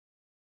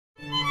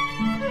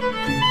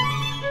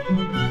Hi,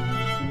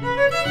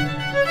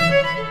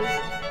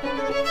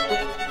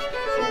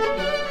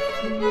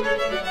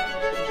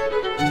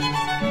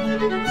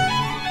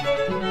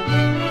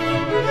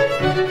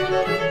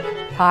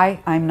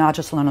 I'm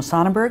Nadja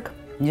Salerno-Sonnenberg,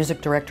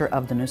 Music Director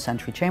of the new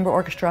Century Chamber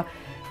Orchestra,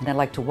 and I'd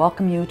like to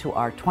welcome you to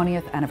our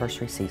 20th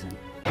anniversary season.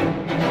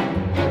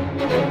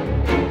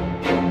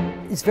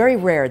 It's very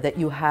rare that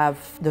you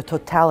have the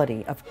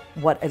totality of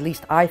what at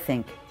least I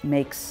think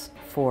makes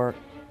for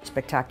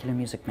spectacular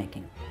music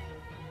making.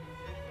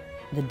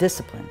 The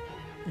discipline,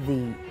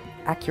 the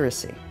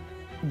accuracy,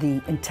 the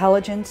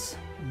intelligence,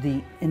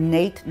 the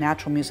innate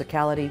natural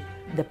musicality,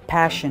 the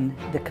passion,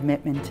 the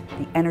commitment,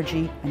 the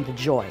energy, and the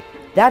joy.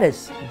 That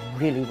is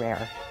really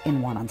rare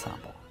in one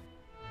ensemble.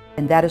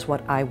 And that is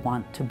what I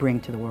want to bring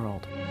to the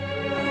world.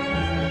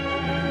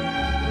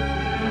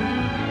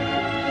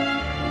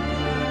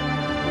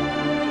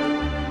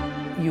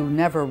 You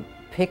never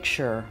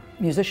picture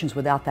musicians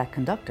without that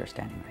conductor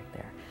standing right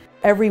there.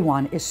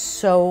 Everyone is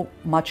so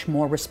much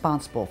more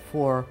responsible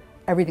for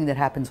everything that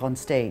happens on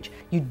stage.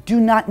 You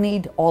do not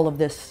need all of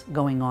this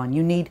going on.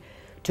 You need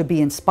to be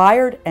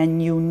inspired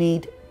and you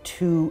need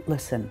to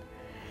listen.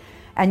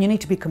 And you need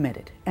to be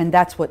committed, and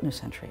that's what New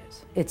Century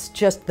is. It's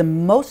just the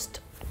most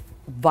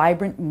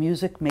vibrant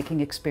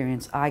music-making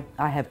experience I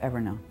have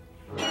ever known.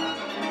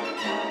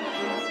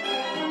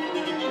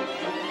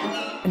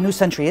 New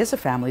Century is a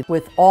family.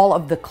 With all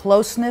of the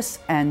closeness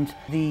and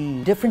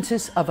the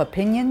differences of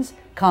opinions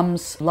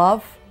comes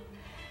love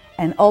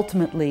and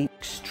ultimately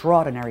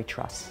extraordinary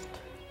trust.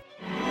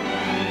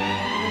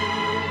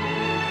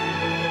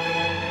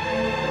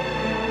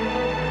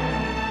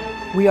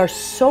 We are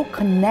so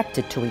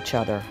connected to each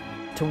other.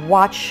 To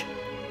watch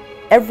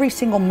every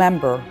single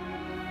member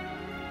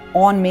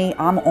on me,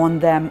 I'm on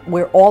them,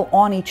 we're all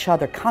on each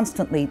other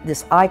constantly,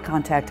 this eye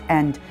contact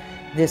and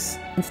this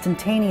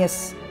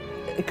instantaneous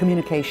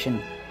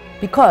communication,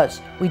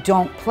 because we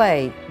don't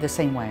play the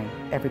same way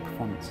every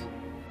performance.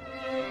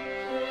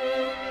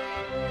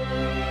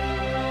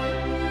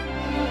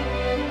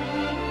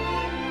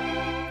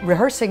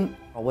 Rehearsing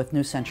with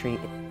New Century,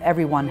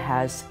 everyone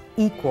has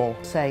equal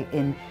say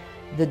in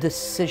the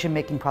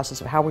decision-making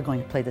process of how we're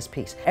going to play this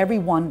piece.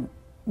 Everyone,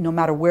 no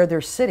matter where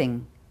they're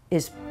sitting,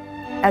 is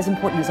as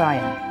important as I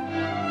am.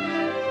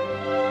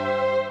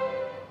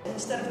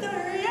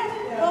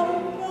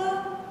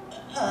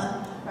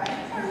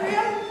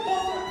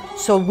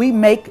 So we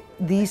make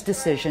these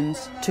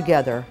decisions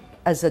together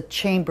as a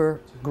chamber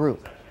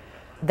group.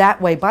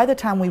 That way, by the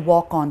time we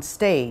walk on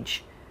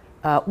stage,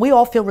 we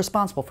all feel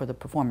responsible for the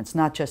performance,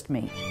 not just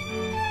me.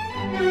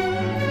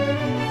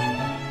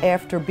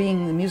 After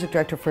being the music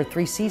director for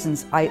 3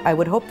 seasons, I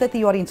would hope that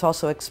the audience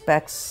also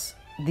expects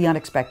the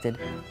unexpected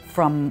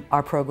from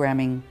our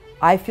programming.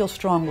 I feel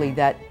strongly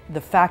that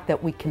the fact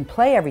that we can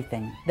play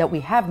everything, that we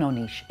have no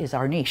niche, is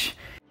our niche.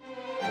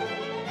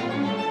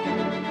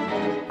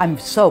 I'm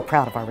so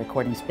proud of our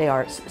recordings. They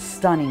are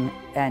stunning,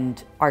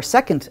 and our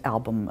second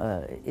album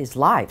is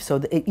live,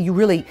 so you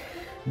really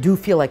do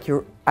feel like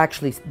you're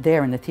actually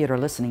there in the theater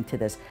listening to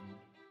this.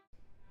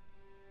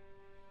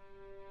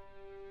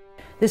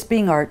 This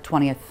being our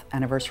 20th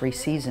anniversary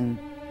season,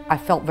 I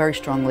felt very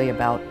strongly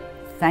about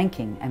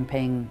thanking and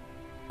paying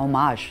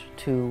homage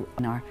to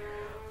our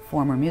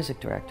former music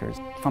directors,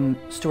 from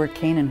Stuart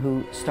Kanan,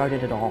 who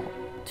started it all,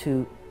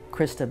 to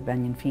Krista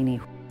Bagnanfini.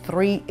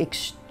 3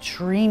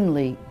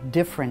 extremely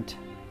different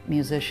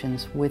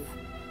musicians with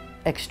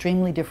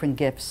extremely different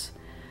gifts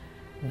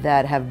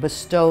that have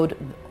bestowed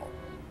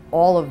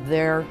all of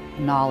their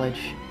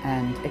knowledge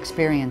and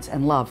experience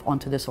and love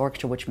onto this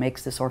orchestra, which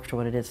makes this orchestra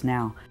what it is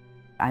now.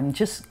 I'm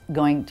just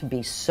going to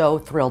be so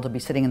thrilled to be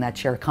sitting in that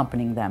chair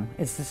accompanying them.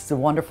 It's just a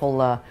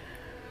wonderful,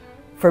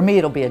 for me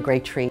it'll be a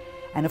great treat.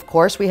 And of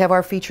course we have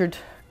our featured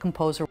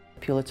composer,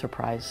 Pulitzer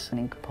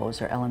Prize-winning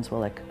composer Ellen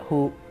Zwillick,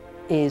 who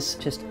is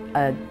just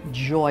a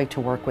joy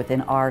to work with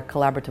in our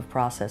collaborative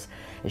process.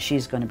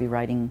 She's going to be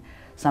writing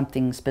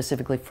something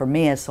specifically for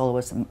me as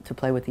soloist to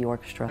play with the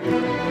orchestra.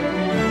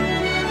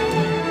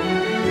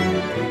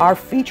 Our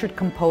featured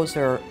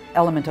composer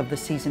element of the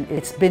season,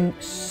 it's been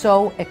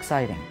so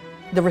exciting.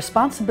 The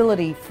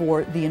responsibility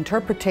for the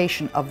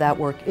interpretation of that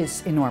work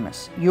is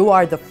enormous. You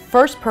are the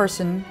first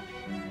person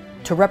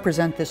to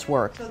represent this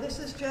work. So this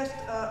is just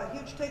a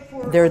huge take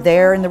for... They're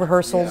there in the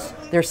rehearsals,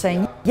 they're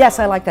saying, yes,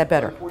 I like that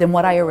better than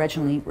what I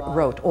originally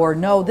wrote, or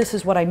no, this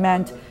is what I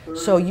meant.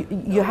 So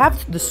you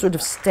have the sort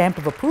of stamp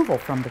of approval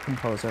from the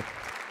composer.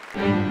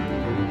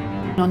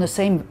 On the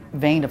same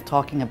vein of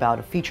talking about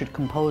a featured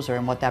composer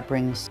and what that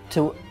brings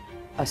to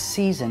a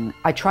season,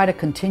 I try to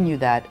continue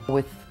that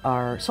with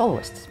our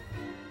soloists,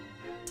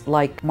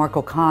 like Mark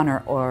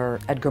O'Connor or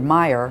Edgar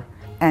Meyer,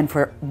 and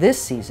for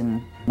this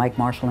season, Mike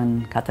Marshall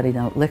and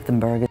Katharina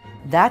Lichtenberg.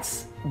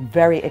 That's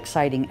very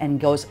exciting and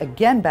goes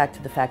again back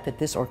to the fact that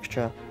this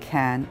orchestra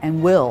can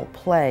and will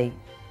play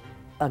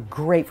a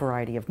great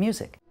variety of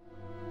music.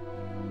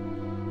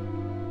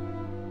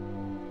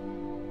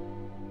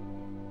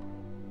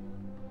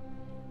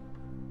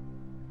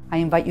 I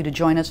invite you to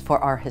join us for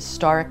our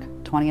historic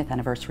 20th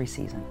anniversary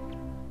season.